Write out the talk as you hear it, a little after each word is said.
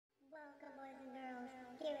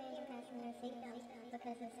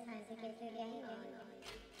because it's time to get your game on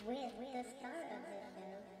with the star of the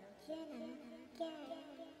show, Jenna.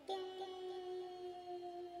 Games.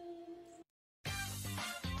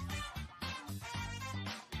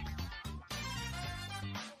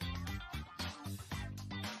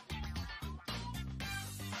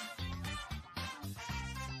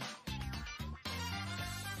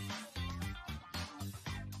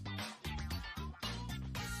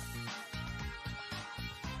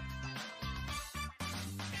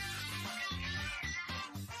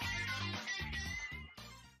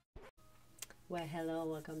 Well, hello,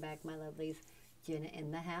 welcome back, my lovelies. Jenna in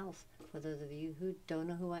the house. For those of you who don't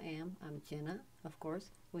know who I am, I'm Jenna, of course,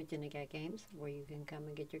 with Jenna Games, where you can come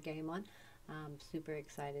and get your game on. I'm super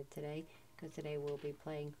excited today, because today we'll be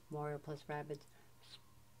playing Mario+Rabbids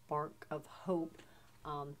Spark of Hope.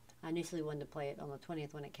 I initially wanted to play it on the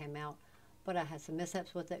 20th when it came out, but I had some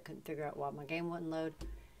mishaps with it, couldn't figure out why my game wouldn't load.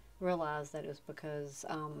 Realized that it was because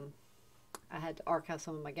I had to archive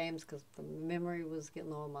some of my games because the memory was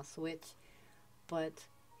getting low on my Switch. But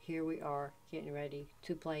here we are getting ready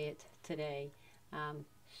to play it today. I'm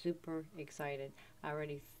super excited. I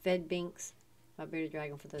already fed Binks, my bearded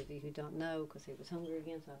dragon, for those of you who don't know, because he was hungry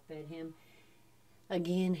again, so I fed him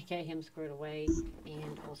again, got him squared away.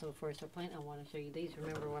 And also, before I start playing, I want to show you these.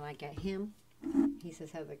 Remember when I got him, he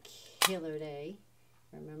says have a killer day.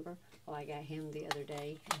 Remember? Well, I got him the other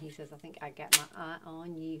day, and he says, I think I got my eye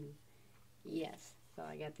on you. Yes, so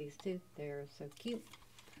I got these two. They're so cute.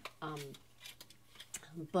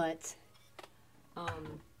 But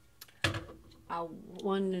I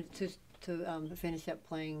wanted to finish up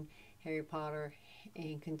playing Harry Potter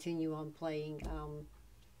and continue on playing,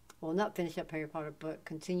 well, not finish up Harry Potter, but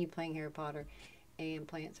continue playing Harry Potter and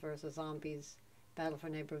Plants vs. Zombies Battle for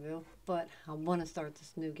Neighborville. But I want to start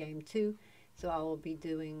this new game too, so I will be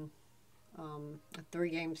doing a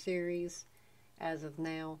 3-game series as of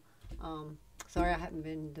now. Sorry I haven't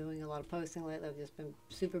been doing a lot of posting lately. I've just been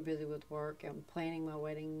super busy with work. I'm planning my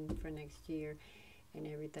wedding for next year and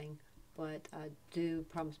everything. But I do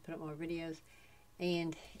promise to put up more videos.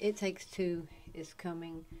 And It Takes Two is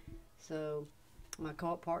coming. So my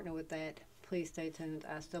co-op partner with that, please stay tuned.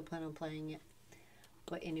 I still plan on playing it.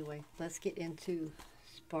 But anyway, let's get into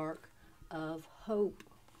Spark of Hope.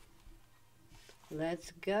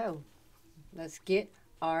 Let's go. Let's get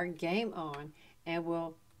our game on. And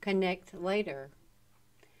we'll connect later.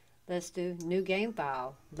 Let's do new game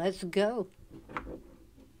file. Let's go.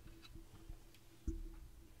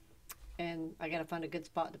 And I gotta find a good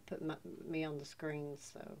spot to put me on the screen,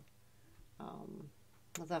 so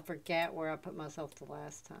because I forgot where I put myself the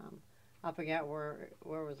last time. I forgot where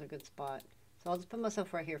was a good spot. So I'll just put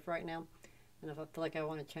myself right here for right now. And if I feel like I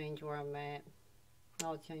want to change where I'm at,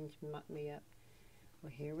 I'll change me up.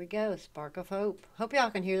 Well, here we go. Spark of Hope. Hope y'all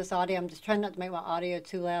can hear this audio. I'm just trying not to make my audio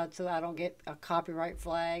too loud so I don't get a copyright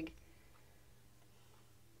flag.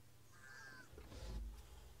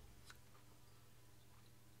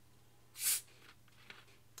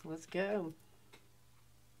 Let's go.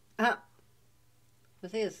 Was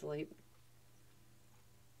he asleep?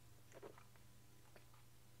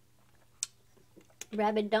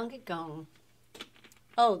 Rabbit don't get gone.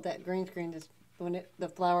 Oh, that green screen just when the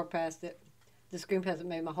flower passed it. The screen hasn't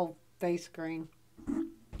made my whole face green. I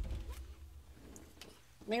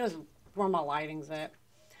think it was where my lighting's at.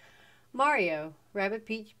 Mario, Rabbit,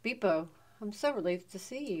 Peach, Beepo, I'm so relieved to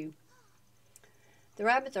see you. The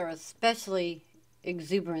rabbits are especially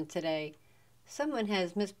exuberant today. Someone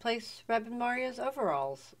has misplaced Rabbit Mario's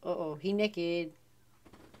overalls. Uh-oh, he naked.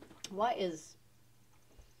 Why is...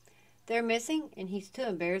 They're missing, and he's too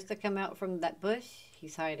embarrassed to come out from that bush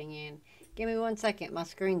he's hiding in. Give me 1 second. My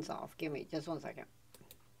screen's off. Give me just 1 second.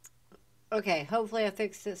 Okay, hopefully I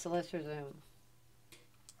fixed it, so let's resume.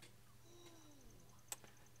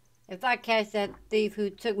 If I catch that thief who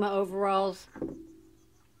took my overalls,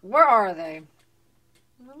 where are they?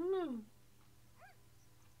 I don't know.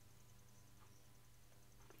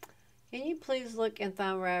 Can you please look and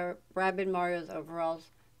find Rabbit Mario's overalls?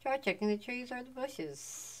 Try checking the trees or the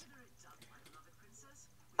bushes.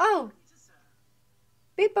 Oh!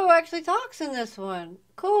 Beepo actually talks in this one.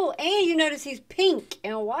 Cool. And you notice he's pink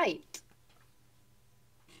and white.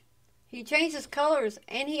 He changed his colors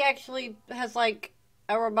and he actually has like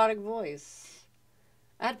a robotic voice.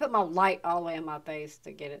 I had to put my light all the way in my face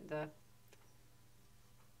to get it to...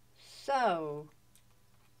 So...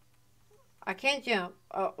 I can't jump.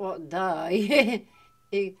 Oh, well, duh. I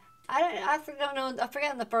don't know. I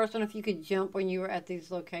forgot in the first one if you could jump when you were at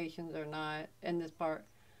these locations or not in this part.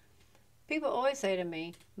 People always say to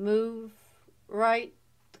me, move right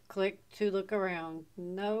click to look around.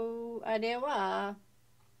 No idea why.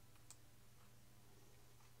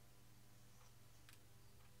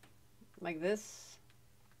 Like this.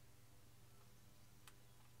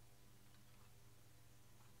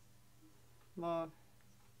 Well,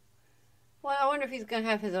 I wonder if he's going to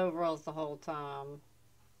have his overalls the whole time.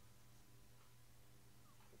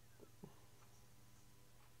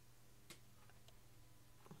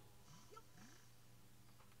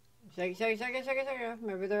 Shake, shake, shake it, shake it, shake it.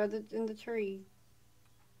 Maybe they're in the tree.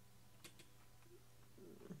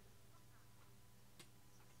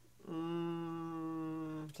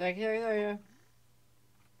 Shake it, shake it, shake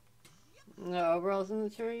it. No overalls in the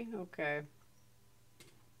tree? Okay.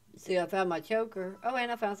 See, I found my choker. Oh,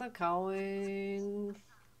 and I found some coins.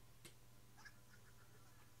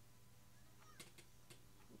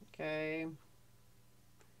 Okay.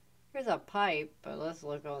 Here's a pipe, but let's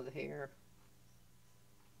look over here.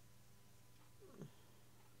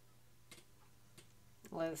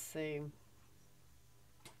 Let's see.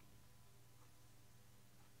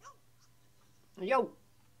 Yo!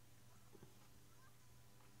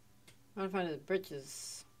 I'm trying to find his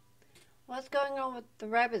britches. What's going on with the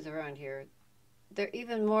rabbits around here? They're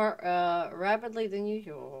even more rapidly than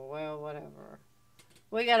usual. Well, whatever.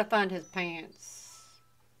 We gotta find his pants.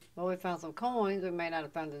 Well, we found some coins. We may not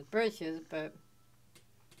have found his britches, but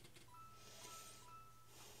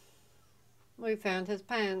we found his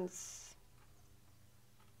pants.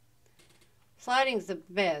 Sliding's the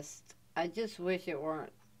best. I just wish it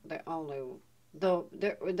weren't the only. Though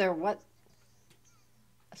they're what?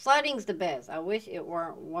 Sliding's the best. I wish it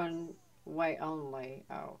weren't one way only.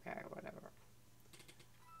 Oh, okay, whatever.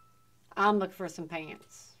 I'm looking for some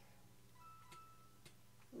pants.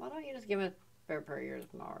 Why don't you just give me a pair of ears,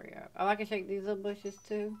 Mario? Oh, I can shake these little bushes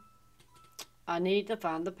too. I need to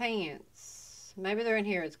find the pants. Maybe they're in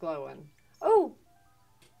here. It's glowing. Oh,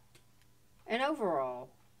 an overall.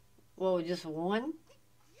 Well, just one?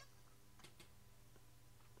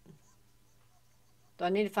 Do I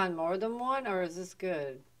need to find more than one, or is this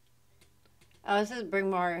good? Oh, it says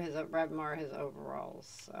bring Rabbid Mario his overalls.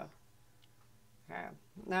 So. Okay.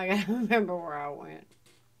 Now I gotta remember where I went.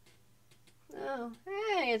 Oh,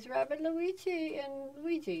 hey, it's Rabbid Luigi and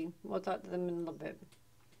Luigi. We'll talk to them in a little bit.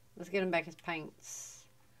 Let's get him back his paints.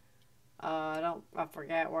 I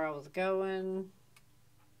forgot where I was going.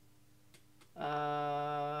 Okay,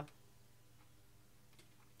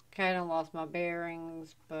 I done lost my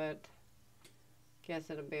bearings, but guess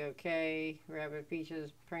it'll be okay. Rabbid Peach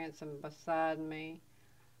is prancing beside me.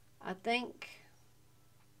 I think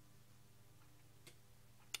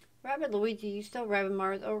Rabbid Luigi, you stole Rabbid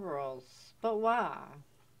Mario's overalls. But why?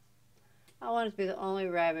 I wanted to be the only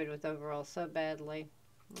rabbit with overalls so badly.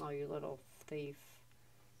 Oh, you little thief.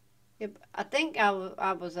 Yep, I think I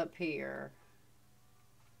was up here.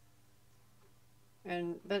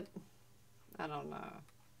 But I don't know.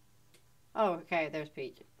 Oh, okay, there's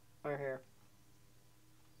Peach. We're here.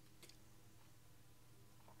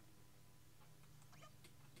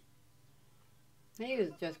 He was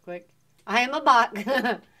just quick. I am a bot.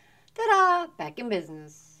 Ta-da! Back in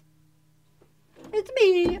business. It's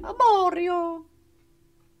me, a Mario.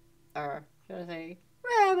 Or should I say,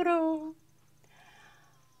 Rabbido.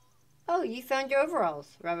 Oh, you found your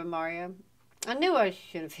overalls, Rabbid Mario. I knew I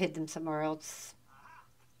should have hid them somewhere else.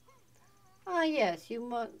 Ah, yes, you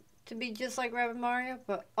want to be just like Rabbid Mario,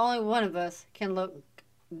 but only one of us can look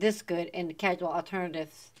this good in the casual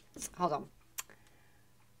alternatives. Hold on.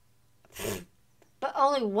 But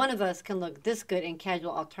only one of us can look this good in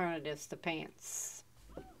casual alternatives to pants.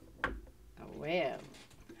 Oh, well.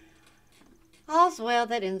 All's well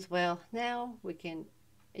that ends well. Now we can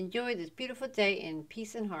enjoy this beautiful day in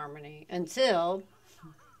peace and harmony until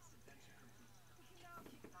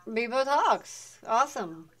Bebo talks.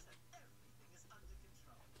 Awesome.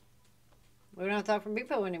 We don't have to talk from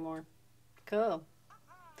Bebo anymore. Cool.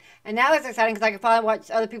 And now it's exciting because I can finally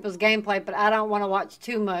watch other people's gameplay, but I don't want to watch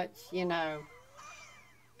too much, you know.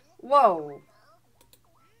 Whoa.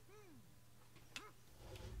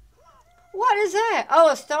 What is that?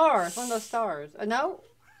 Oh, a star. It's one of those stars. No?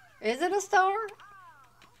 Is it a star?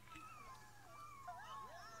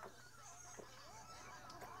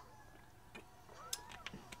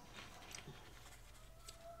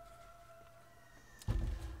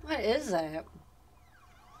 What is that?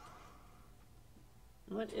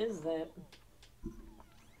 What is that?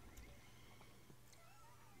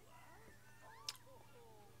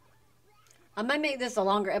 I may make this a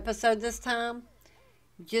longer episode this time,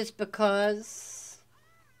 just because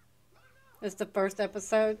it's the first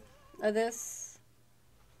episode of this.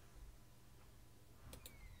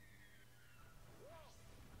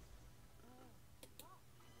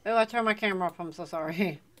 Oh, I turned my camera off. I'm so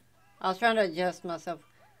sorry. I was trying to adjust myself,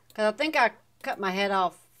 because I think I cut my head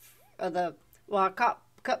off of the... Well, I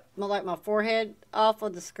cut my forehead off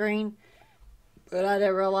of the screen, but I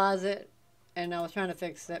didn't realize it, and I was trying to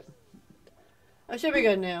fix it. I should be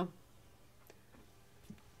good now.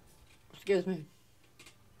 Excuse me.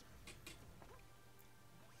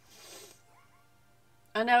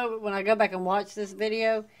 I know when I go back and watch this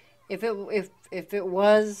video, if it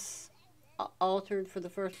was altered for the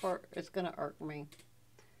first part, it's gonna irk me.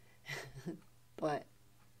 But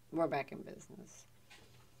we're back in business.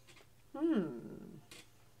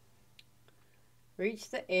 Reach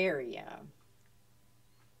the area.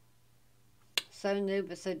 So new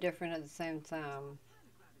but so different at the same time.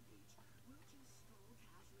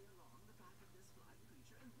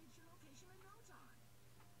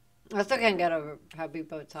 I still can't get over how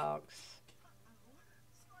Beepo talks.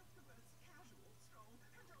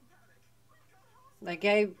 They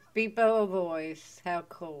gave Beepo a voice. How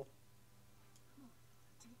cool.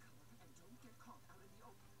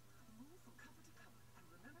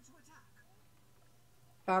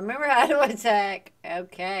 I remember how to attack.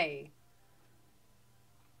 Okay.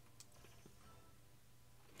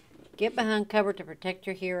 Get behind cover to protect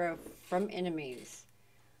your hero from enemies.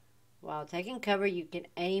 While taking cover, you can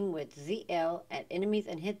aim with ZL at enemies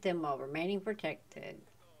and hit them while remaining protected.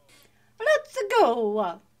 Let's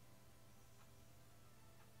go!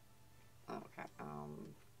 Okay,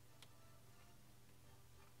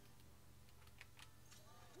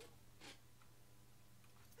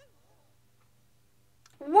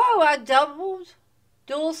 Whoa, I doubled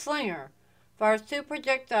dual slinger. Fires 2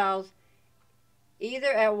 projectiles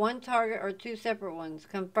either at one target or 2 separate ones.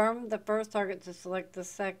 Confirm the first target to select the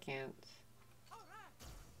second.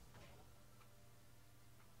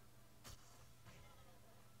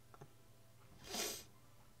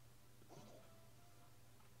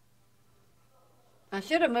 I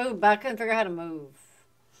should have moved, but I couldn't figure out how to move.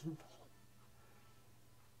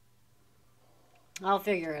 I'll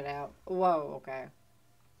figure it out. Whoa, okay.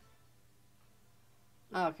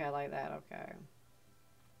 Okay, like that, okay.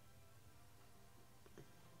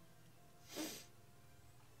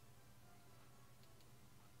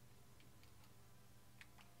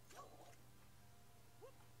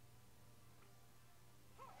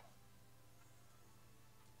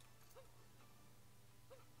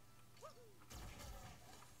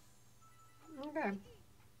 Okay.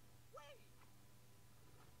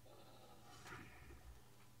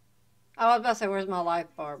 I was about to say, where's my life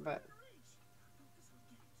bar, but...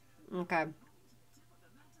 Okay.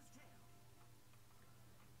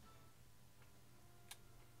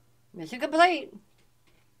 Mission complete.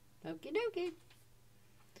 Okie dokie.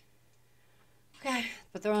 Okay,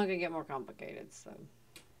 but they're only gonna get more complicated, so...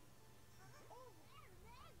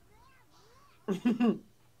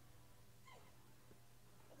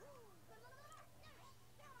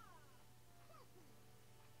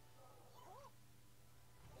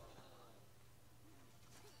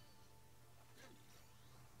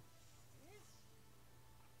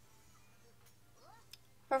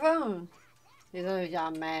 Her phone. These others, y'all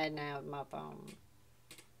mad now with my phone.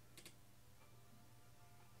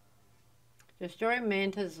 Destroy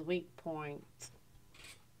Manta's weak point.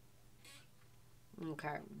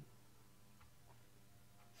 Okay.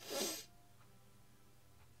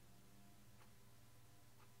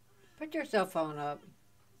 Put your cell phone up.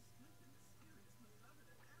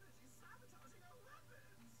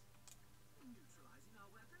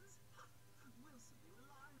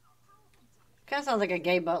 Kind of sounds like a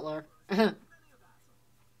gay butler.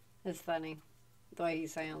 It's funny the way he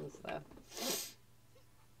sounds, though.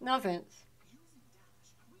 No offense.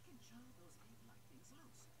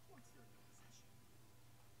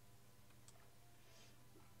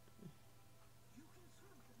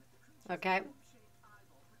 Okay.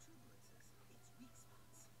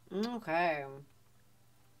 Okay.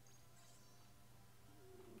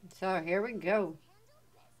 So here we go.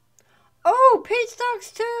 Oh, peach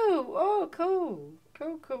stocks too. Oh, cool.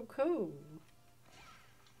 Cool, cool, cool.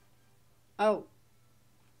 Oh.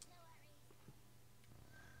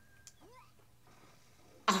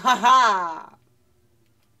 Aha!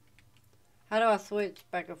 How do I switch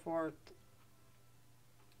back and forth?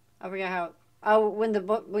 I forget how. Oh,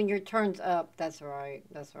 when your turn's up. That's right.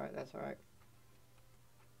 That's right. That's right.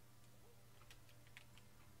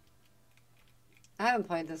 I haven't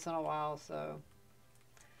played this in a while, so.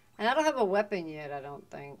 And I don't have a weapon yet, I don't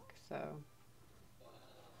think, so.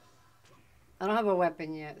 I don't have a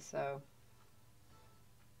weapon yet, so.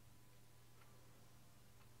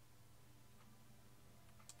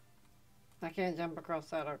 I can't jump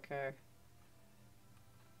across that, okay.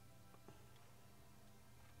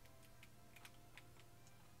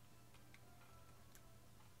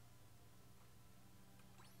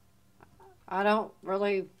 I don't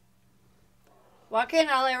really... Why can't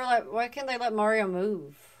they let Mario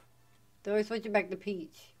move? They always switch it back to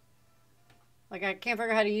Peach. Like, I can't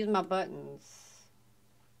figure out how to use my buttons.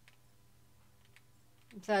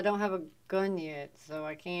 So I don't have a gun yet, so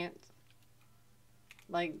I can't,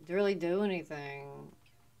 like, really do anything.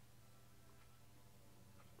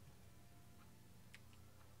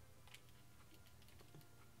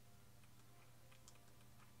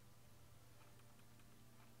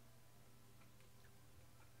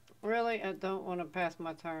 Really, I don't want to pass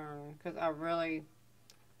my turn, because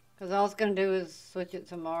because all it's going to do is switch it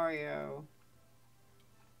to Mario.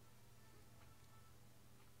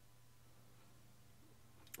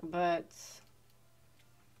 But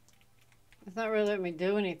it's not really letting me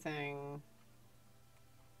do anything.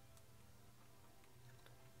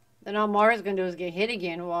 Then all Mario's going to do is get hit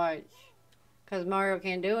again, watch. Because Mario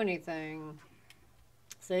can't do anything.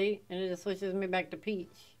 See? And it just switches me back to Peach.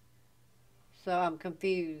 So I'm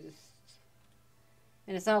confused.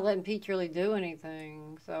 And it's not letting Peach really do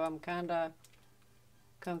anything. So I'm kind of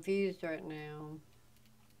confused right now.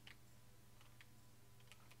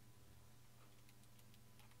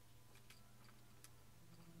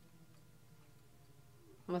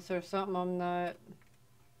 Unless there's something I'm not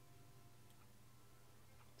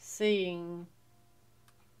seeing.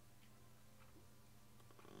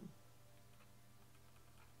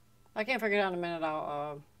 I can't figure it out in a minute.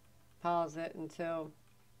 I'll pause it until...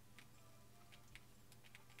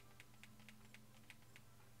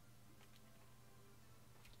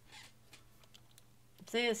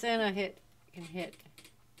 See, it's in a hit. Can hit.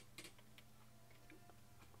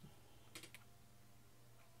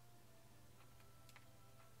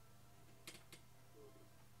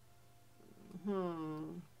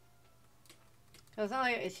 Because not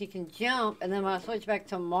like she can jump, and then when I switch back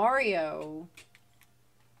to Mario,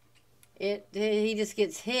 he just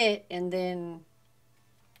gets hit, and then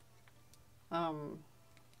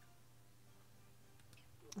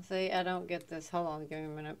see, I don't get this. Hold on, give me a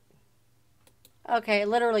minute. Okay,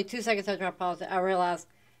 literally 2 seconds after I paused it, I realized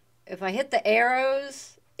if I hit the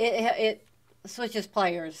arrows, it switches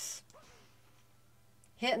players.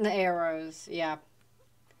 Hitting the arrows, yeah.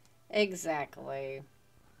 Exactly.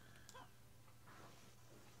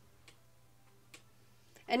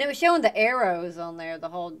 And it was showing the arrows on there the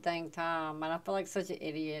whole dang time, and I feel like such an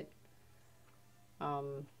idiot.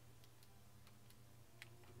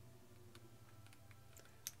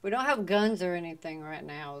 We don't have guns or anything right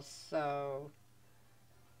now, so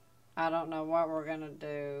I don't know what we're gonna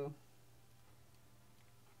do.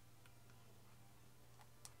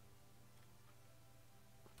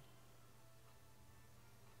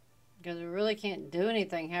 Because we really can't do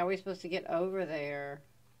anything. How are we supposed to get over there?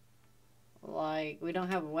 Like, we don't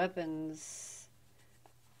have weapons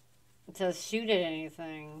to shoot at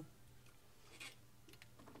anything.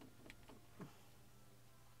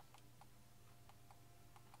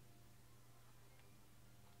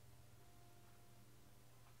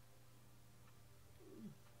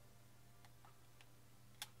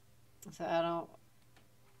 So I don't...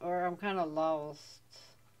 Or I'm kind of lost.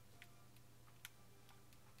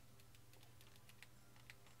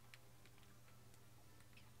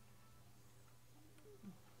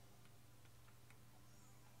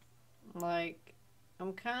 Like,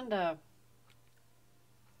 I'm kind of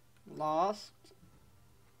lost.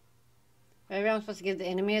 Maybe I'm supposed to give the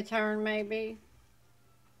enemy a turn, maybe?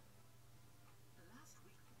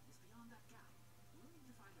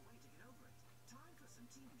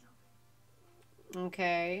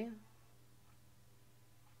 Okay.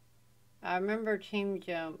 I remember team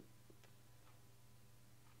jump.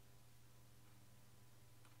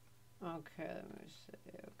 Okay, let me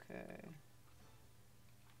see. Okay.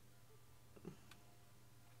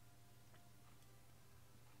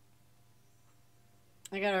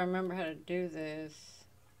 I gotta remember how to do this.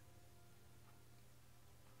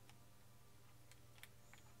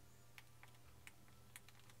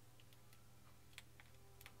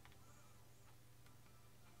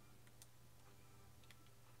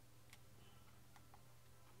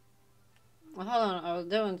 Well, hold on. I was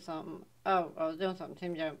doing something. Oh, I was doing something.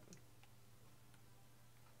 Team jump.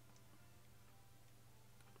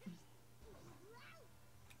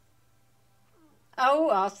 Oh,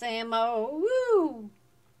 Awesamo. Woo!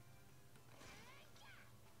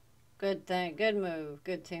 Good thing. Good move.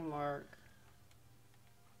 Good teamwork.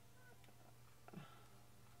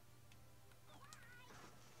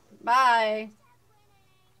 Bye.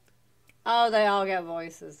 Oh, they all got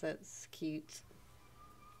voices. That's cute.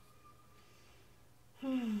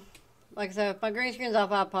 Like I said, if my green screen's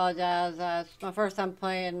off, I apologize. It's my first time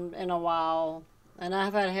playing in a while. And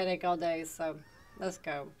I've had a headache all day, so let's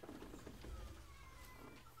go.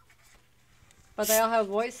 But they all have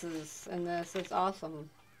voices in this. It's awesome.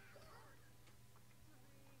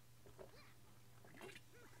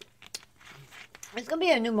 It's gonna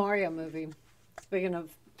be a new Mario movie. Speaking of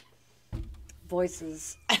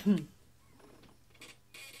voices.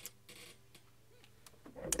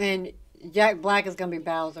 And Jack Black is gonna be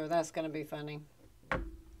Bowser. That's gonna be funny.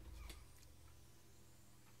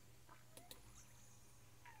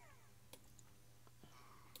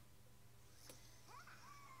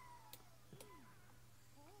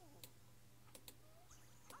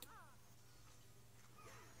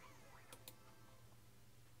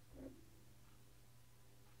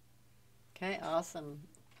 Okay, awesome.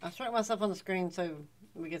 I'll shrink myself on the screen so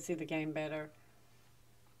we can see the game better.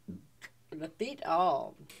 Defeat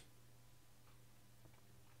all.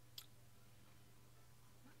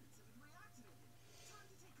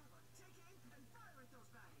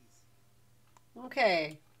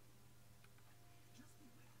 Okay.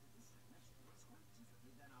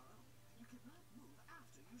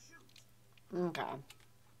 Okay.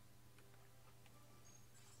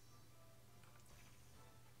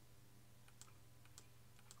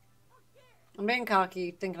 I'm being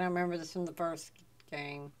cocky, thinking I remember this from the first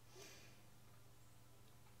game.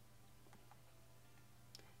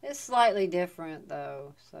 It's slightly different,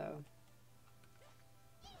 though, so...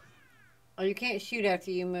 Oh, you can't shoot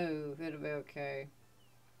after you move. It'll be okay.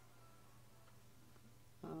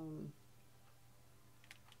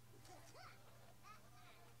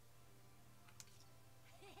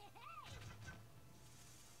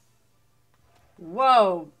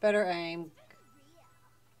 Whoa! Better aim.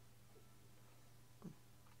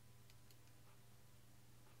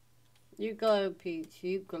 You glow, Peach.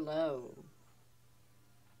 You glow.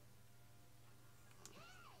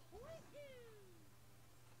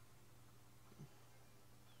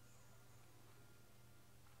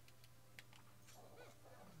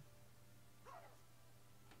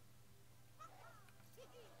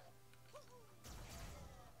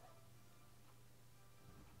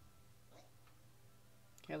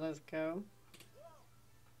 Okay, let's go.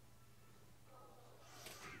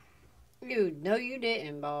 No, you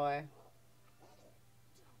didn't, boy.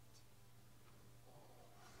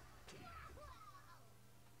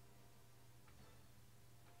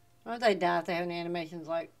 Why don't they die if they have any animations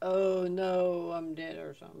like, oh no, I'm dead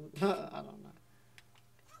or something? I don't know.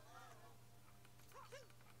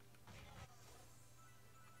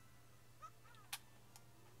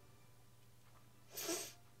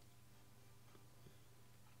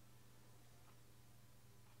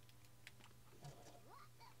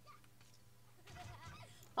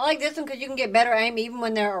 I like this one because you can get better aim even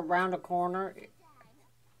when they're around a corner.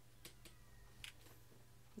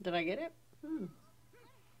 Did I get it?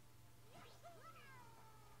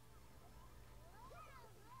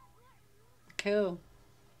 Cool.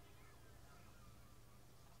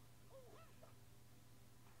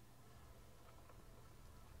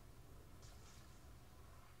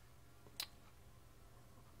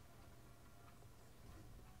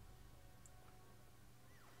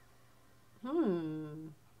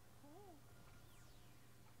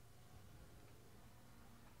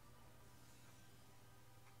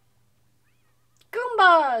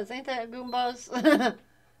 Goombas! Ain't that Goombas?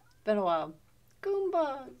 Been a while.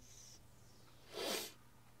 Goombas!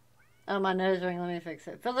 Oh, my nose ring. Let me fix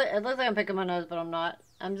it. It looks like I'm picking my nose, but I'm not.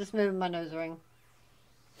 I'm just moving my nose ring.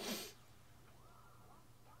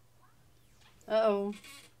 Uh-oh.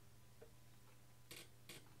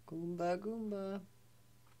 Goomba, Goomba.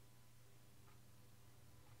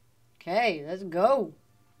 Okay, let's go.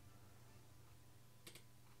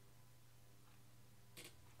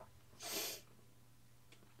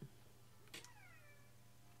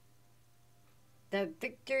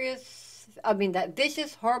 That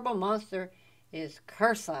vicious, horrible monster is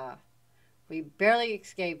Cursa. We barely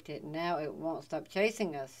escaped it. Now it won't stop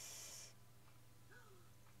chasing us.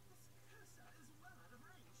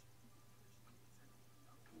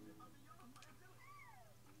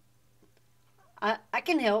 I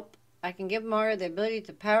can help. I can give Mario the ability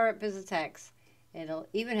to power up his attacks. It'll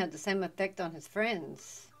even have the same effect on his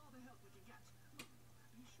friends.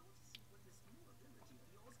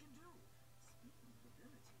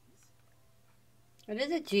 It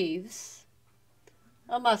is a Jeeves.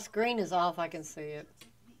 Oh, my screen is off. I can see it.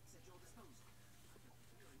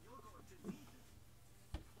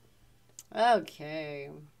 Okay.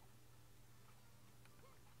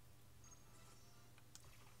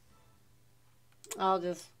 I'll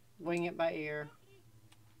just wing it by ear.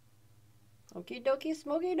 Okie dokie,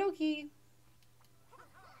 smoky dokie.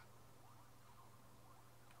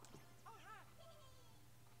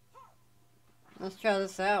 Let's try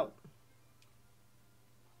this out.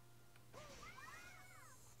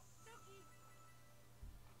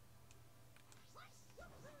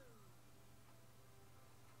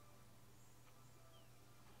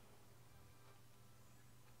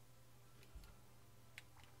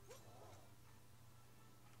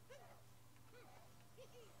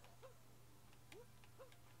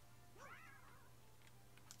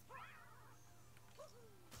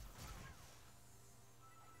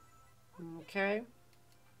 Okay.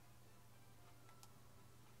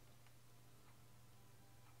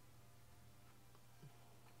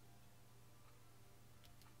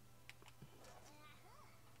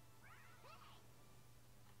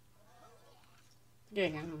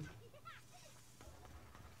 Get him.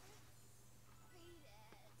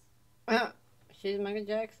 She's Michael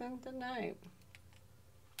Jackson tonight.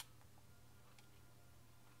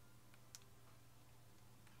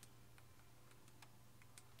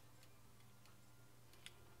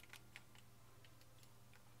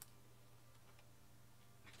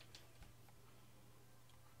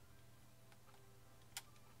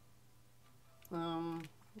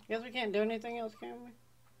 Guess we can't do anything else, can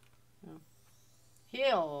we?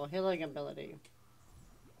 No. Healing ability.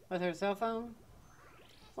 With her cell phone?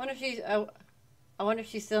 Wonder if she's, I wonder if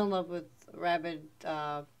she's still in love with Rabbid,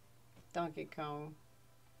 Donkey Kong.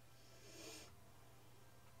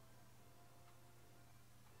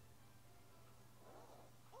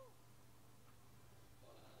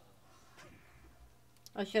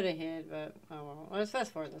 I should have hid, but oh well. Let's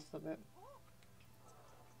fast forward this a little bit.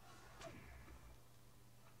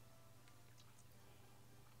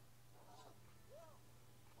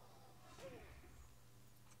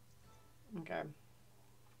 Okay.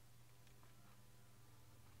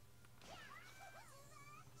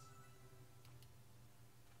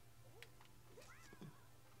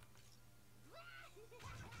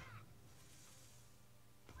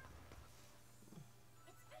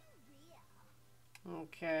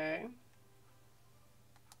 Okay.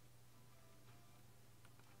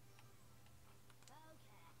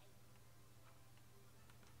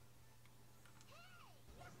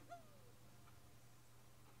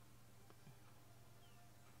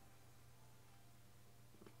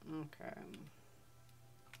 Okay.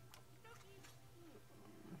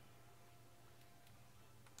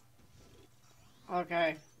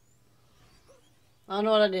 Okay. I don't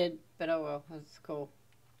know what I did, but oh well. That's cool.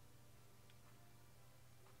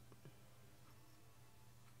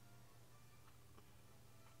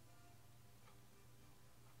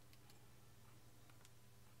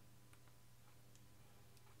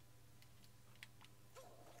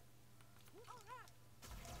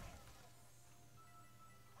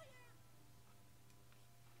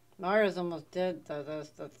 Mario's almost dead, though. That's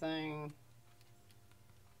the thing.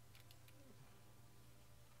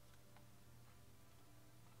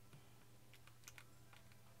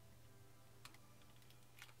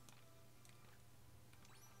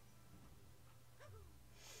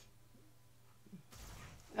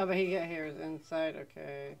 Oh, but he got here inside.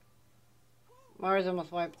 Okay. Mario's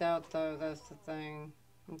almost wiped out, though. That's the thing.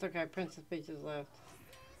 It's okay. Princess Peach is left.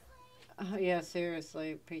 Yeah,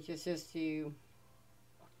 seriously. Peach, it's just you.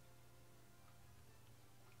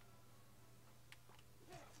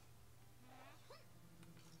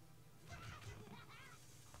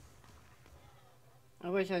 I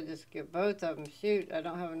wish I'd just get both of them. Shoot, I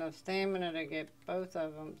don't have enough stamina to get both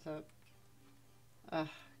of them, so... Ugh,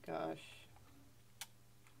 gosh.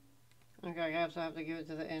 Okay, I guess I have to give it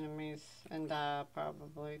to the enemies and die,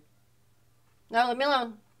 probably. No, leave me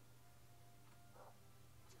alone!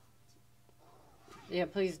 Yeah,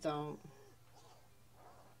 please don't.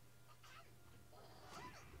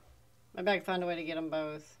 Maybe I can find a way to get them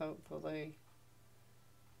both, hopefully.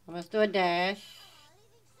 I must do a dash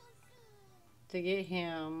to get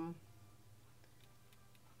him.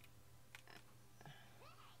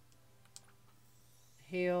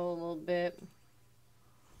 Heal a little bit.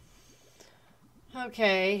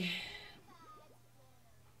 Okay.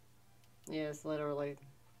 Yes, literally.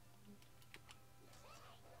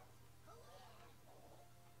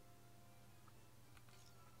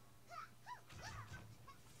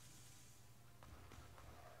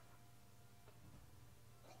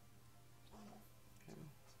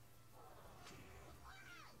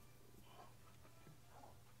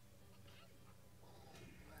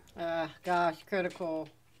 Gosh, critical.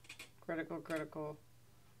 Critical.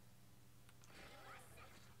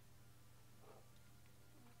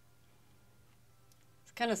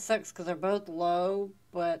 It kind of sucks because they're both low,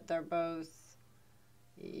 but they're both...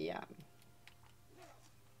 Yeah.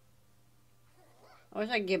 I wish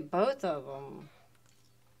I could get both of them.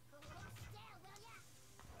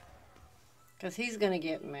 Because he's going to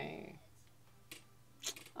get me.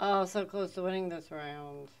 Oh, so close to winning this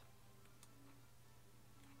round.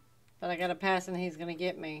 But I got to pass and he's going to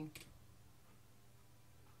get me.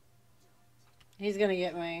 He's going to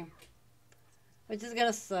get me. Which is going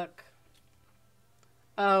to suck.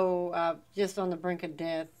 Oh, just on the brink of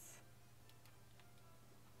death.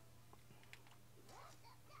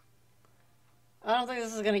 I don't think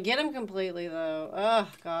this is going to get him completely, though. Oh,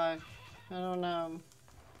 gosh. I don't know.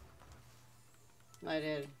 I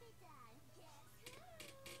did.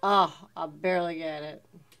 Oh, I barely get it.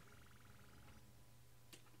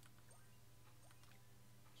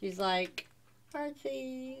 She's like,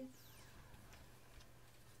 Archie.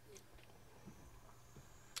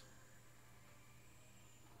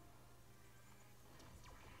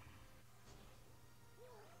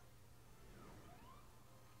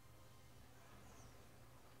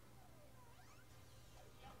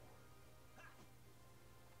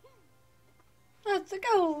 Let's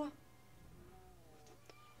go.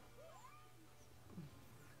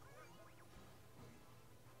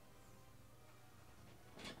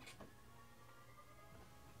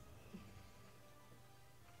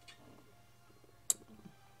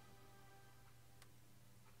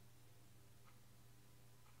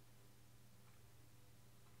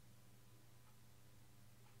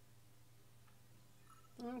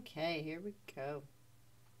 Okay, here we go.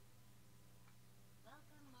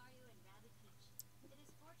 Welcome, Mario and Rabbid Peach. It is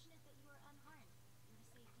fortunate that you are unharmed. Your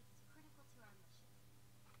safety is critical to our mission.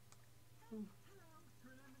 Hello,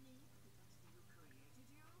 Harmony. The entity who created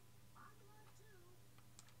you. I'm alive too.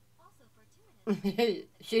 Also fortuitous.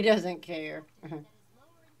 She doesn't care. That is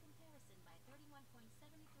lower in comparison by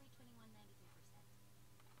 31.732193%.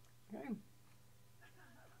 Okay.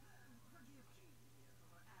 Forgive Katie here for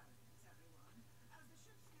her arrogance, everyone. As the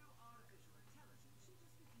ship's new artificial intelligence, she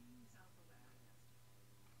just became self-aware yesterday.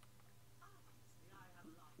 Obviously, I have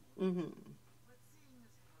a lot more. Mm-hmm. But seeing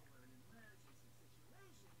as how we're in an emergency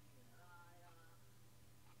situation here,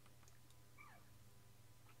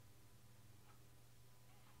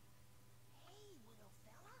 Hey, little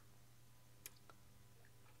fella.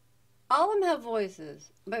 All of them have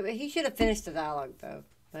voices, but he should have finished the dialogue though.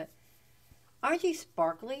 But aren't you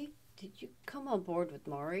sparkly? Did you come on board with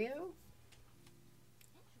Mario?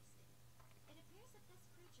 Interesting. It appears that this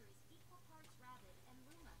creature is equal parts rabbit and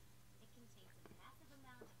Luma. It contains a massive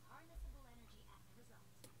amount of harnessable energy as a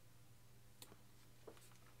result.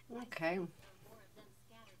 Okay. There are more of them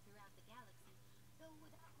scattered throughout the galaxy, though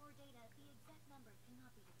without more data, the exact number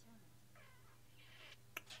cannot be determined.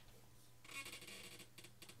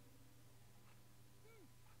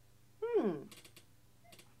 Hmm.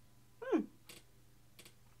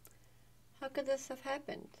 How could this have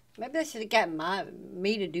happened? Maybe I should have got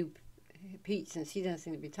me to do Peach since she doesn't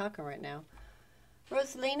seem to be talking right now.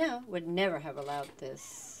 Rosalina would never have allowed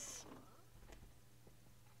this.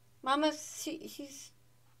 Mama, she's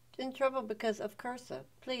in trouble because of Cursa.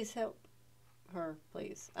 Please help her,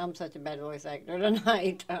 please. I'm such a bad voice actor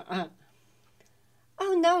tonight. Oh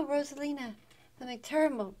no, Rosalina. Something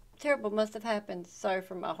terrible must have happened. Sorry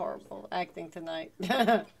for my horrible acting tonight. Using the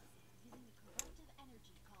corruptive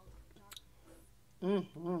energy called darkness.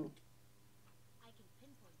 Mm-hmm. I can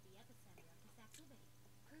pinpoint the epicenter of this activity,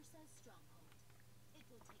 Cursa's stronghold. It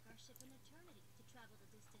will take our ship an eternity to travel the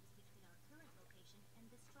distance between our current location and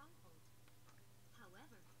this stronghold.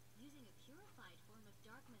 However, using a purified form of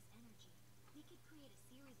darkness energy, we could create a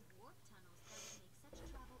series of warp tunnels that would make such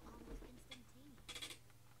travel almost instantaneous.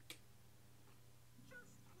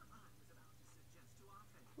 Just what I was about to suggest to our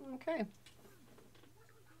friend. Okay. What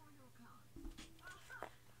do we call your kind? Aha!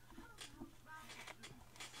 How about Rabbid Blue?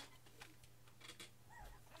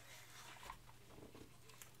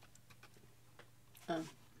 Oh.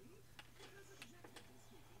 Because objectively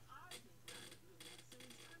speaking, I think Rabbid Blue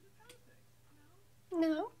seems kind of perfect. No?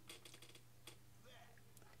 No.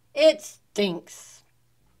 It stinks.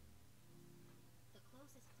 The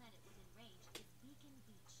closest planet within range is Beacon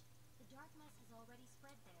Beach. The dark mass has already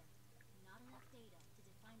spread there. Not enough data to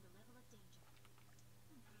define the level of danger.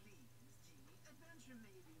 Please, Jeannie, adventure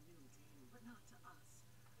may be new to you, but not to us.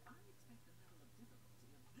 I expect the level of difficulty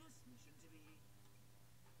of this mission to be...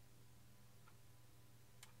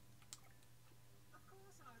 Of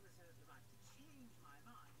course, I reserve the right to change my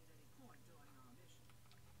mind at any point during our mission.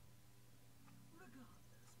 Regardless,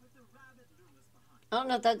 with the Rabbid Lewis behind I don't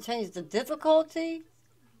know if that changes the difficulty just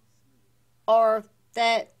a little smoother. or if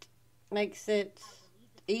that makes it I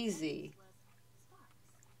believe that easy. was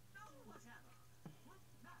Sparks. Oh, whatever. What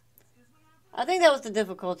matters is we have I think that was the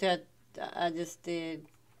difficulty I just did.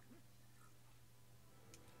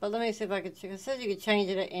 But let me see if I could. It says you could change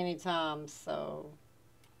it at any time, so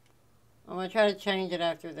I'm gonna try to change it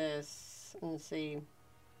after this and see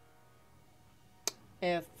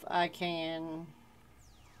if I can.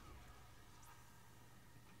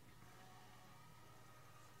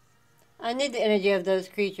 I need the energy of those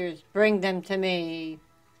creatures. Bring them to me.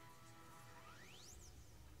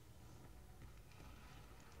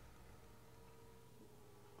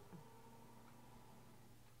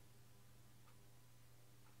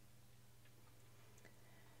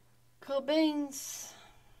 Cool beans.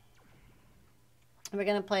 We're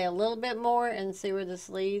going to play a little bit more and see where this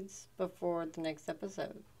leads before the next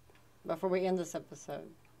episode. Before we end this episode.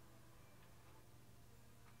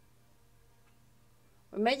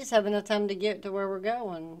 We may just have enough time to get to where we're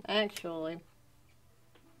going, actually.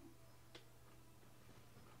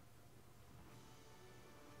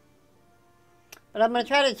 But I'm going to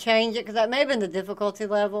try to change it because that may have been the difficulty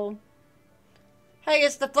level. Hey,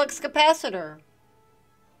 it's the flux capacitor.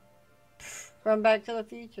 From Back to the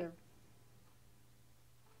Future.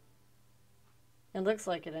 It looks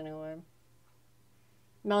like it anyway.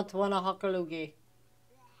 Mount Wana Hakalugi.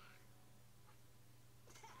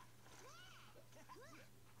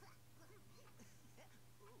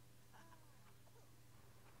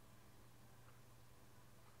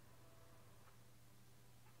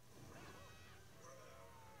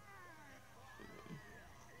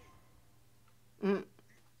 Mm.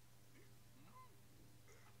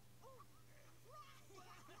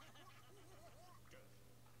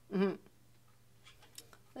 Mm-hmm.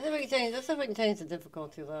 Let's see if we can change the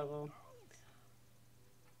difficulty level.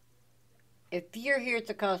 If you're here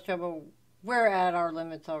to cause trouble, we're at our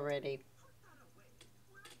limits already.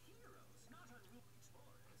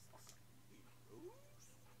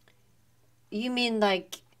 You mean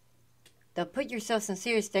like they'll put yourself in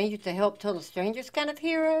serious danger to help total strangers kind of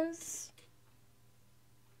heroes?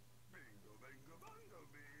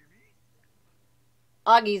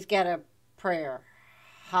 Augie's got a prayer.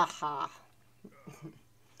 Ha ha.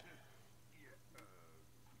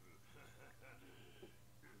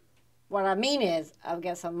 What I mean is, I've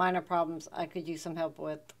got some minor problems I could use some help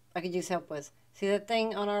with. See that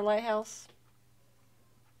thing on our lighthouse?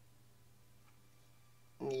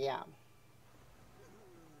 Yeah.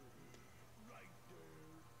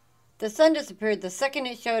 The sun disappeared the second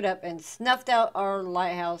it showed up and snuffed out our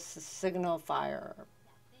lighthouse signal fire.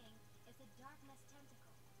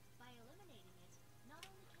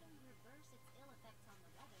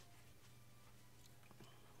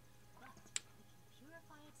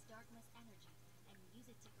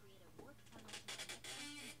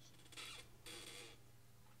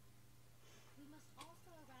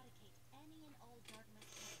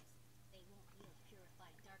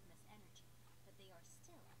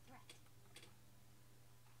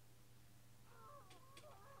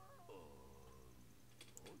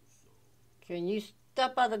 Can you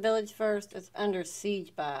stop by the village first? It's under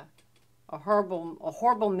siege by a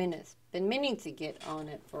horrible menace. Been meaning to get on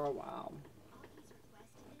it for a while.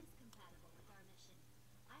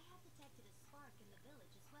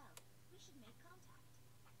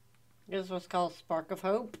 This is what's called Spark of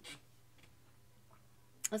Hope.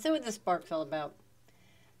 Let's see what this spark's all about.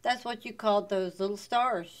 That's what you called those little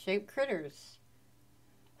star-shaped critters.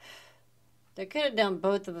 They could have done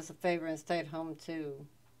both of us a favor and stayed home too.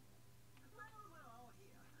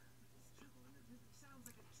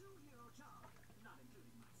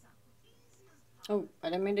 Oh, I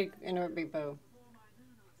didn't mean to interrupt Beepo.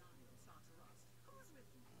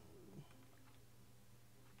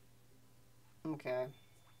 Okay.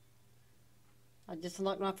 I just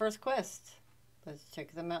unlocked my first quest. Let's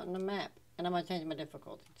check them out on the map. And I'm going to change my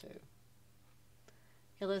difficulty too.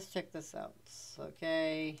 Okay, let's check this out.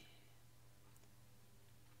 Okay.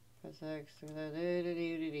 Press X.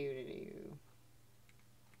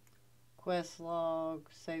 Quest log.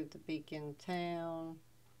 Save the beacon town.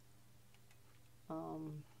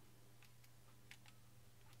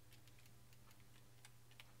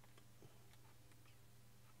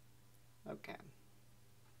 Okay.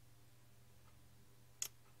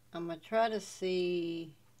 I'm going to try to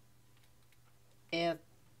see if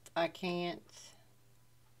I can't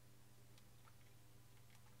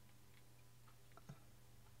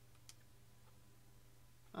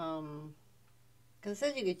because it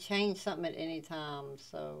says you could change something at any time,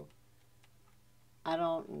 so I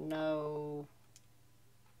don't know.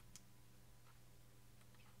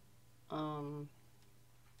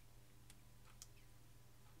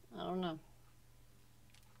 I don't know.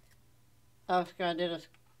 Oh, I did a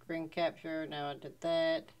screen capture. Now I did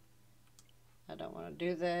that. I don't want to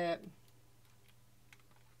do that.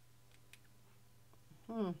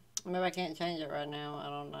 Maybe I can't change it right now. I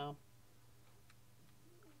don't know.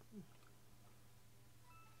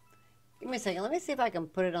 Give me a second. Let me see if I can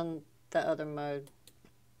put it on the other mode.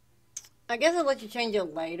 I guess I'll let you change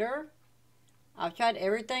it later. I've tried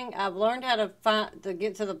everything. I've learned how to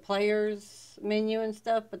get to the players menu and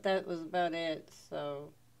stuff, but that was about it.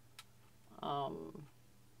 So,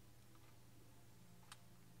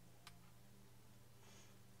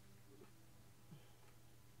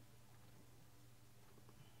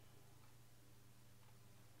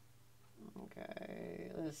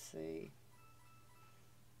 okay, let's see.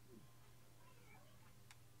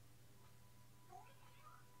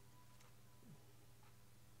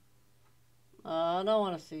 I don't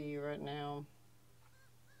want to see you right now.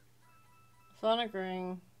 Sonic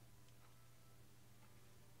Ring.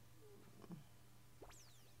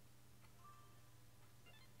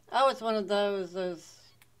 Oh, it's one of those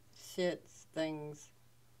shits things.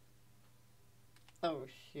 Oh,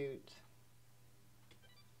 shoot.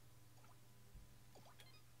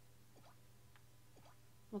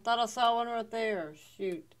 I thought I saw one right there.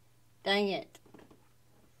 Shoot. Dang it.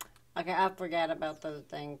 Okay, I forgot about those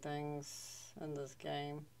dang things in this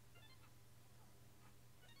game.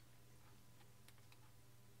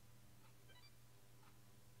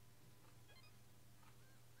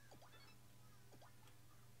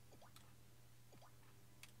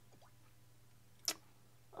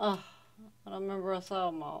 Oh, I don't remember I saw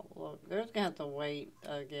them all. Look, they're just gonna have to wait,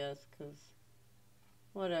 I guess, because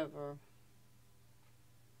whatever.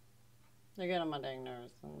 They're getting on my dang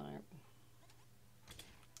nerves tonight.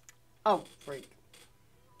 Oh, freak.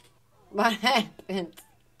 What happened?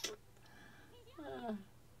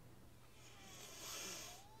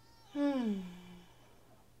 Hmm.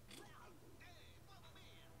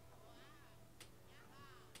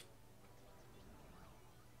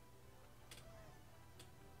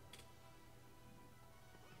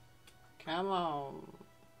 Come on.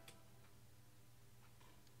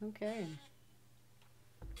 Okay.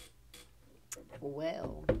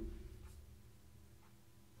 Well.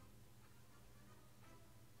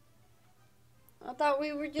 I thought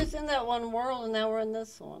we were just in that one world and now we're in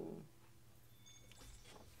this one.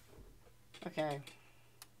 Okay.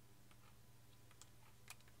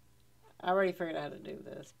 I already figured out how to do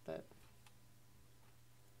this, but...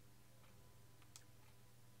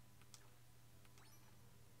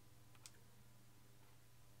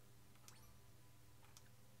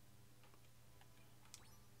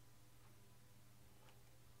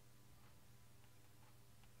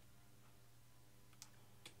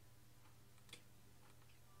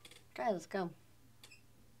 Okay, let's go.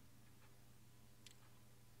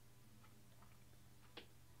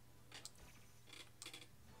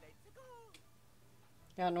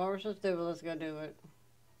 Yeah, I know what we're supposed to do, but let's go do it.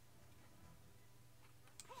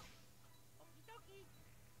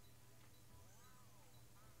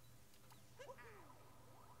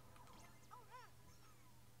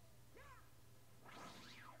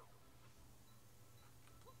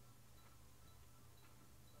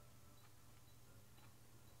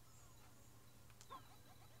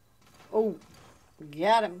 Oh,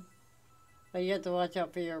 got him. But you have to watch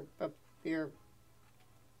out for your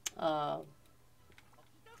uh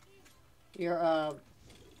your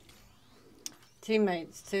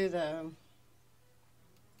teammates too, though.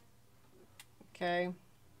 Okay.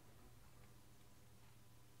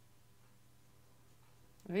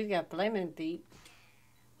 He's got flaming feet.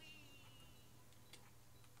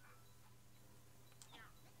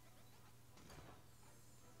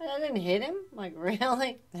 I didn't hit him? Like,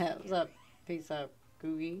 really? That was a piece of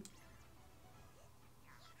gooey.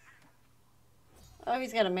 Oh,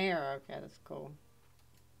 he's got a mirror. Okay, that's cool.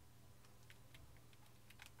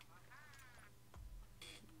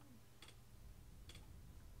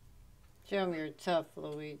 Show him you're tough,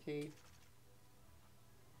 Luigi.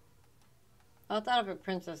 I thought of a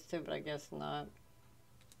princess too, but I guess not.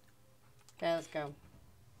 Okay, let's go.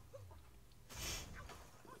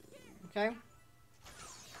 Okay.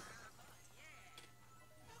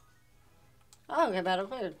 Oh, okay, battle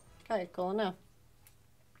cleared. Okay, cool enough.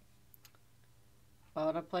 Why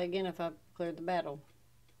would I play again if I cleared the battle?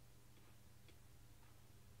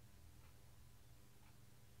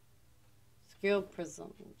 Skill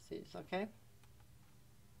prisms, okay?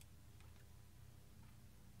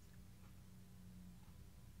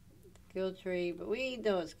 Skill tree, but we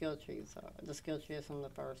know what skill trees are. The skill tree is from the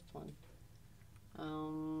first one.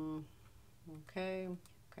 Okay.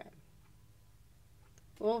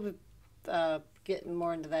 We'll be getting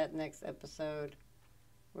more into that next episode.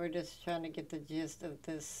 We're just trying to get the gist of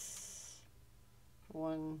this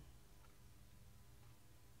one.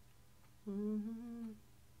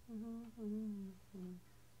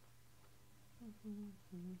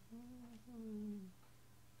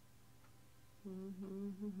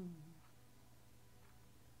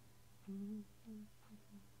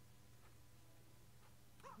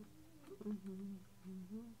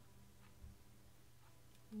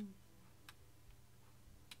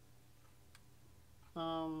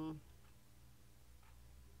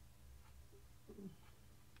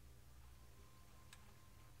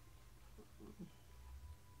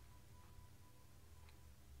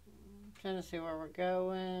 Trying to see where we're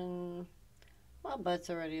going. My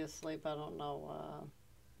butt's already asleep. I don't know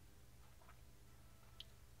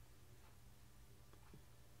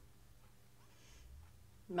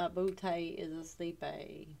why. My booty is asleep.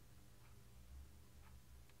 Artie's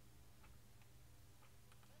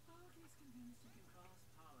convinced you can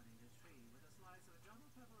cross-pollinate a tree with a slice of double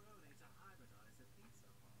pepperoni to hybridize a pizza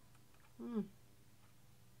ball.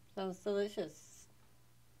 Sounds delicious.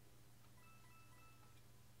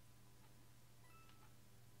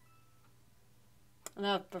 And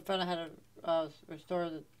I prefer how to restore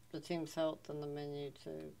the team's health in the menu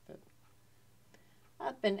too. But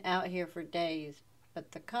I've been out here for days,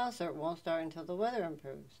 but the concert won't start until the weather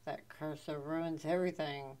improves. That cursor ruins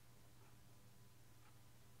everything.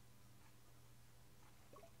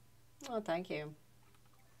 Oh, thank you.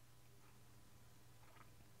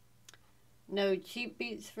 No cheap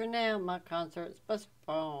beats for now. My concert's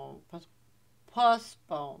postponed.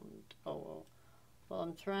 Postponed. Oh, well,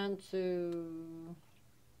 I'm trying to...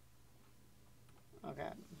 Okay.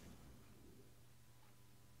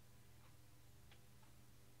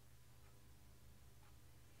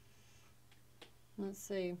 Let's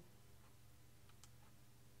see.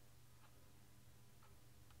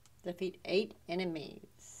 Defeat 8 enemies.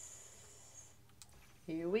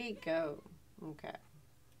 Here we go. Okay.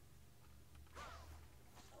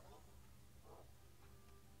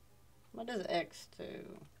 What does X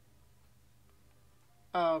do?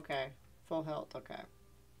 Oh, okay. Full health, okay.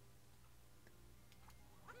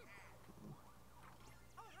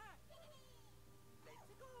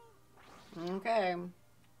 Okay.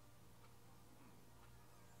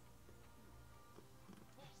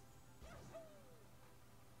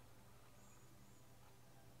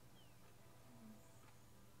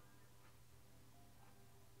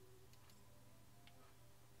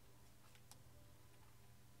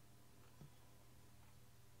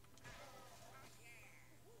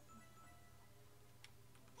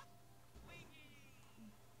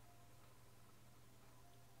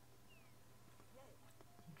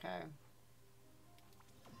 Okay.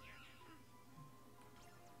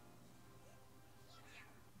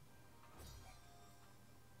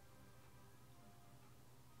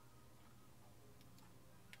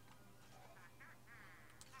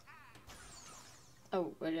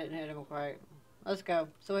 Oh, I didn't hit him quite. Let's go.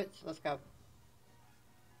 Switch. Let's go.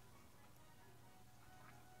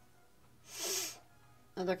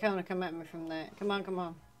 Oh, they're coming to come at me from that. Come on, come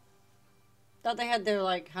on. Thought they had their,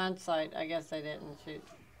 like, hindsight. I guess they didn't. Shoot.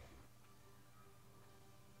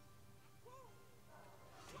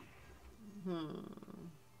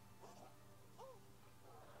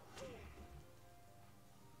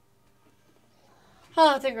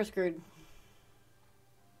 Oh, I think we're screwed.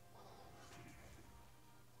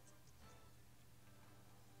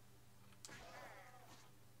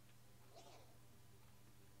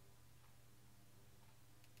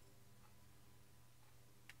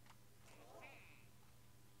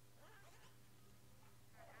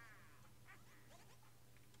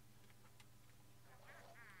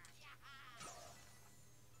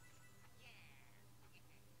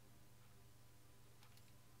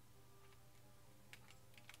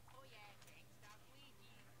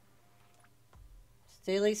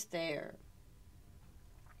 Steely stare.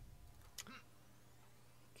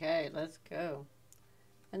 Okay, let's go.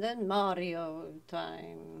 And then Mario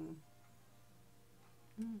time.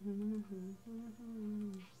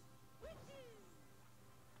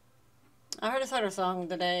 I heard a sort of song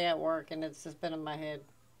today at work and it's just been in my head.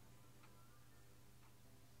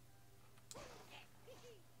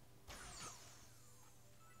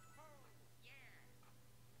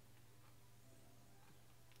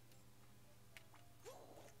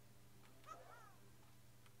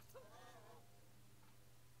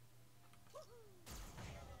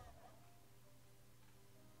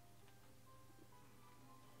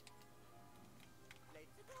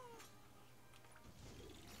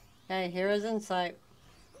 Okay, heroes in sight.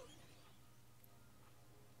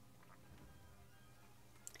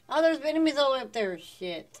 Oh, there's enemies all the way up there.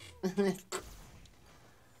 Shit. Of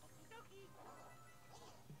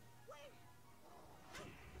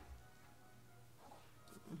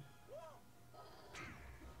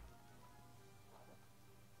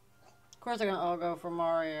course they're gonna all go for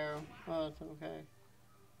Mario. Oh, it's okay.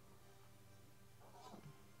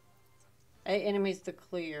 8 enemies to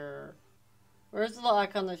clear. Where's the little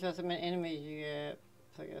icon that shows how many enemies you get?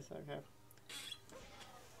 So I guess, okay.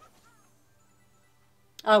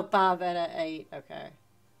 Oh, 5 out of 8. Okay.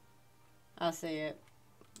 I see it.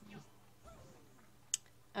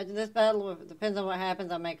 After this battle, it depends on what happens,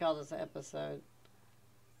 I may call this an episode.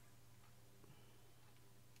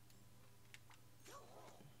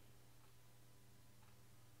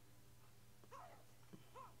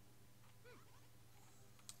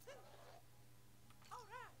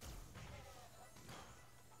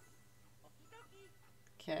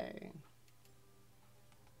 Okay.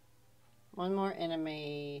 One more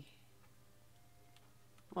enemy.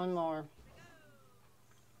 One more.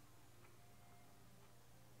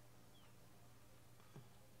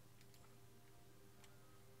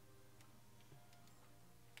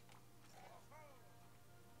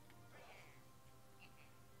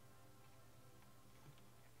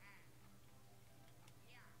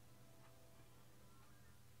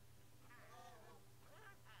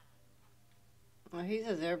 Well, he's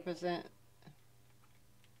a 0%.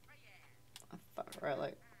 Oh, fuck,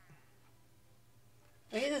 really?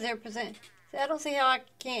 Well, he's a 0%. See, I don't see how I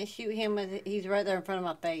can't shoot him as he's right there in front of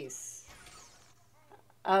my face.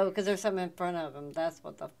 Oh, because there's something in front of him. That's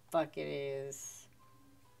what the fuck it is.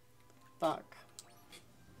 Fuck.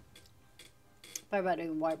 Probably about to be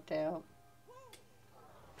wiped out.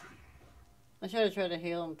 I should have tried to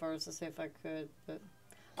heal him first to see if I could, but...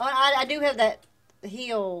 Oh, I do have that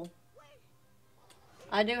heal.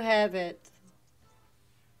 I do have it.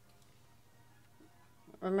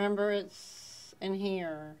 Remember, it's in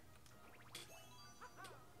here.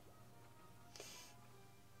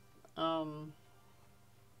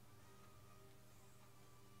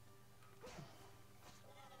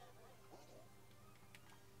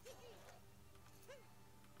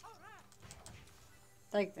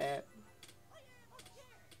 Take that.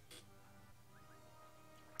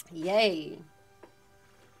 Yay.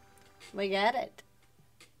 We got it.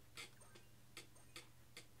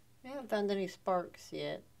 We haven't found any sparks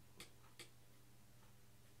yet.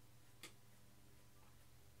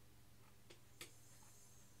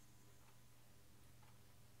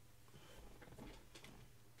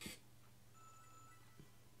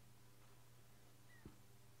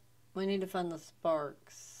 We need to find the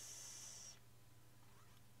sparks.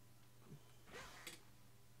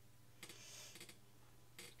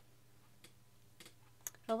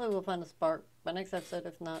 Hopefully we'll find a spark by next episode.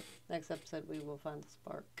 If not, next episode we will find the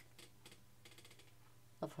spark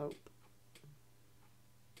of hope.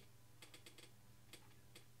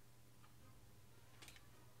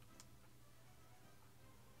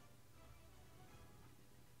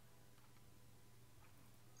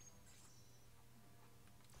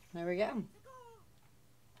 There we go.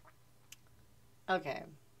 Okay.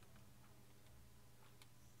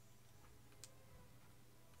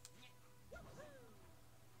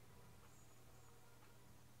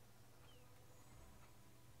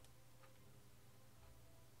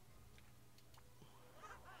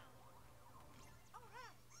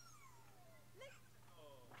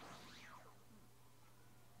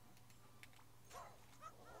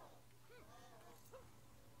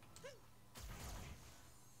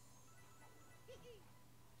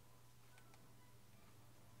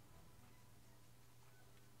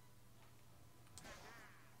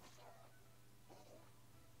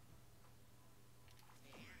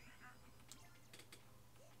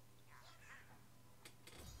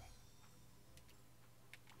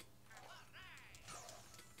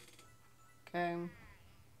 Okay.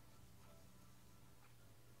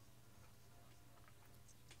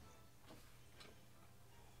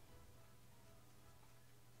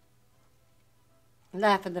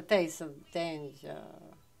 Laugh in the face of danger.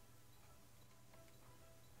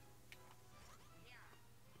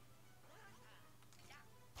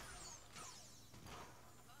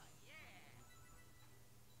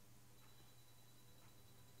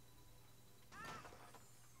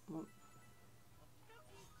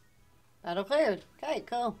 Battle cleared. Okay,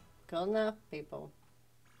 cool. Cool enough, people.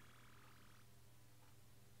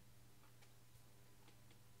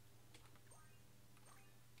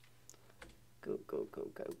 Go, go, go,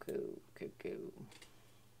 go, go, go, go.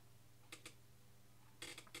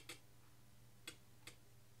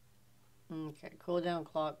 Okay, cooldown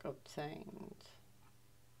clock obtained.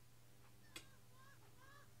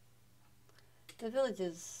 The village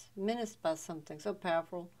is menaced by something so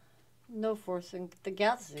powerful, no forcing the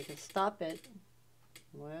galaxy could stop it.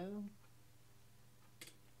 Well...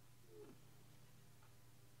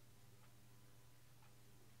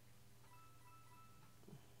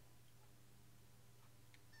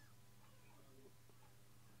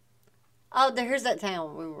 Oh, here's that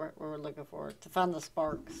town we were looking for to find the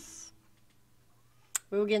sparks.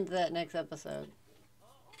 We will get into that next episode.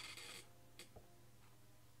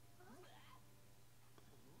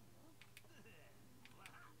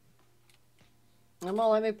 I'm gonna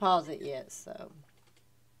let me pause it yet, so.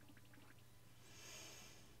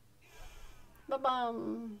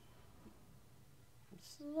 Ba-bum.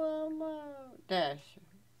 Slow-mo. Dash.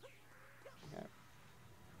 Okay.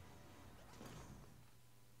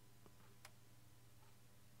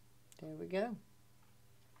 There we go.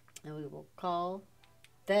 And we will call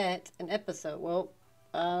that an episode. Well,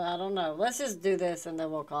 I don't know. Let's just do this and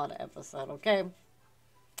then we'll call it an episode, okay?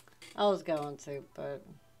 I was going to, but...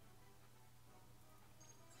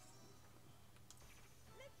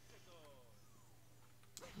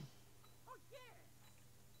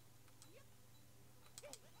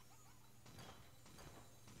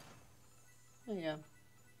 There you go.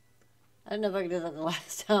 I don't know if I could do that the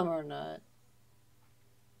last time or not.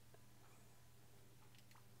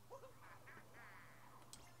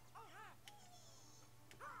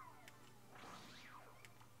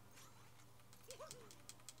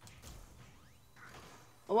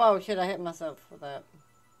 Whoa, shit, I hit myself with that.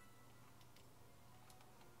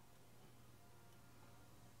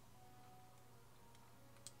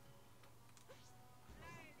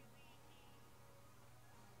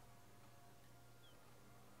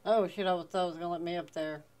 Oh, shit, I thought it was gonna let me up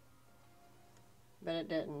there. But it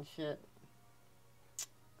didn't, shit.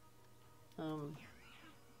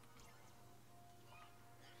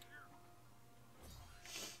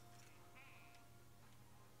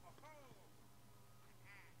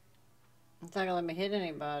 It's not gonna let me hit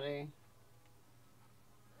anybody.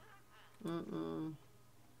 Mm-mm.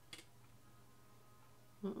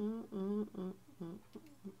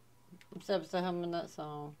 I'm still humming that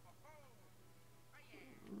song.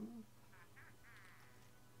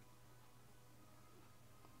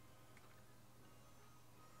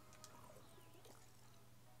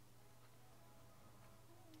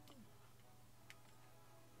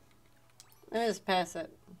 Let me just pass it.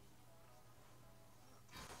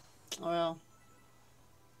 Well.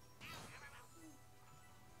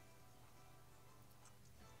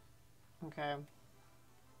 Okay.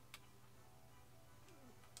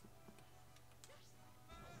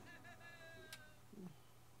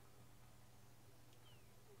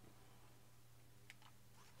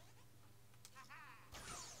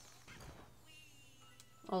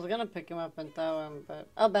 I was gonna pick him up and throw him, but...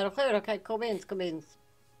 Oh, battle cleared. Okay, cool beans, cool beans.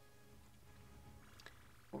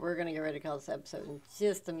 We're gonna get ready to call this episode in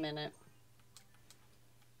just a minute.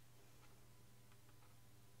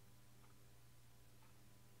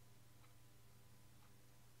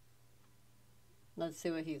 Let's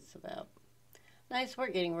see what he's about. Nice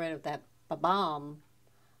work getting rid of that bomb.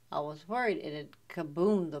 I was worried it had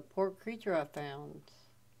kaboomed the poor creature I found.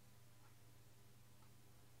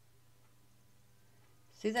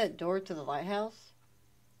 See that door to the lighthouse?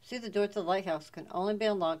 See, the door to the lighthouse can only be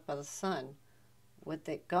unlocked by the sun. With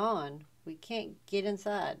it gone, we can't get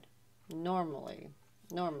inside. Normally.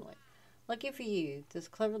 Lucky for you, this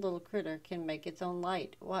clever little critter can make its own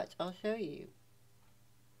light. Watch, I'll show you.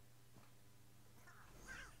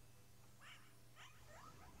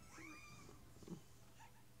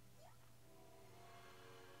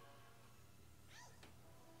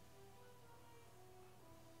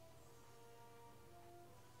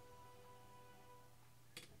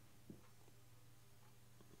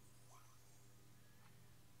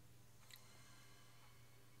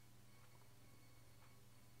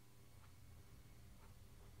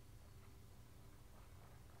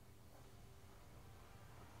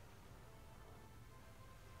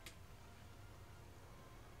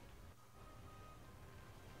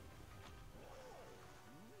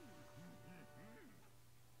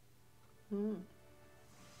 Does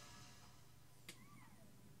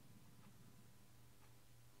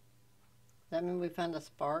that mean we found a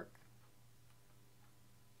spark?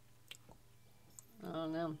 I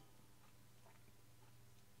don't know.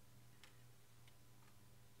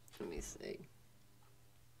 Let me see.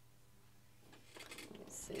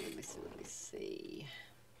 Let me see.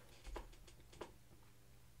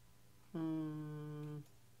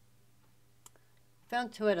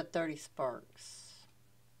 Found 2 out of 30 sparks.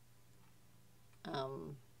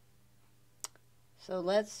 So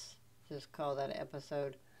let's just call that an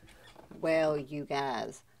episode. Well, you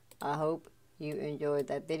guys, I hope you enjoyed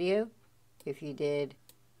that video. If you did,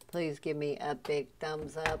 please give me a big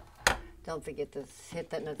thumbs up. Don't forget to hit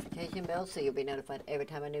that notification bell so you'll be notified every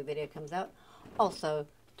time a new video comes out. Also,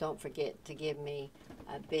 don't forget to give me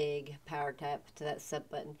a big power tap to that sub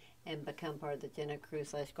button and become part of the Jenna crew /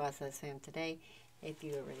 squad / fam today if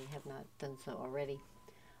you already have not done so already.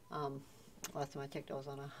 Last time I checked, I was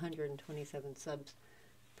on 127 subs.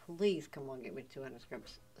 Please come on, get me 200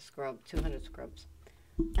 scrubs.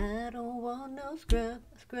 I don't want no scrub.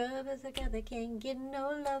 A scrub is a guy that can't get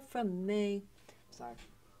no love from me. Sorry.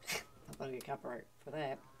 I'm gonna get copyright for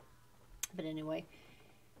that. But anyway,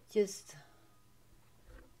 just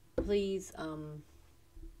please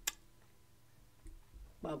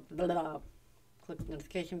click the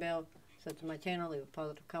notification bell, subscribe to my channel, leave a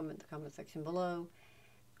positive comment in the comment section below.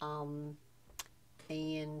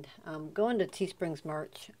 And going to Teespring's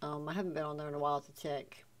merch. I haven't been on there in a while to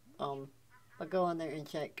check. But go on there and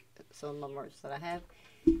check some of my merch that I have.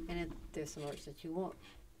 And if there's some merch that you want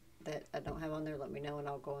that I don't have on there, let me know and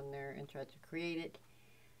I'll go in there and try to create it.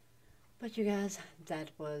 But you guys,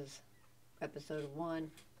 that was episode 1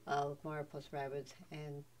 of Mario+Rabbids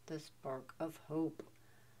and the Spark of Hope.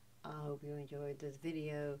 I hope you enjoyed this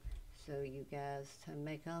video. So you guys, to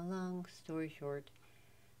make a long story short,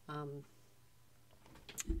 to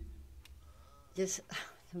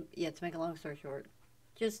make a long story short,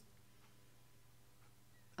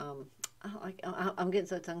 I'm getting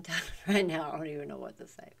so tongue-tied right now, I don't even know what to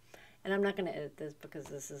say. And I'm not going to edit this because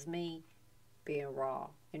this is me being raw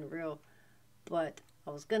and real. But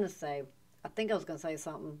I was going to say, I think I was going to say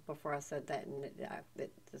something before I said that, and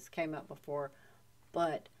it just came out before.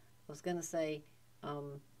 But I was going to say,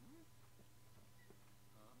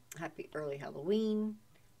 happy early Halloween.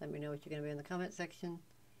 Let me know what you're going to be in the comment section.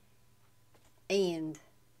 And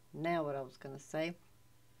now what I was going to say.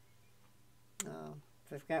 I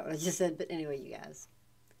forgot what I just said, but anyway, you guys.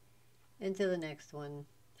 Until the next one,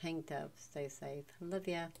 hang tough, stay safe. Love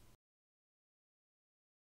ya.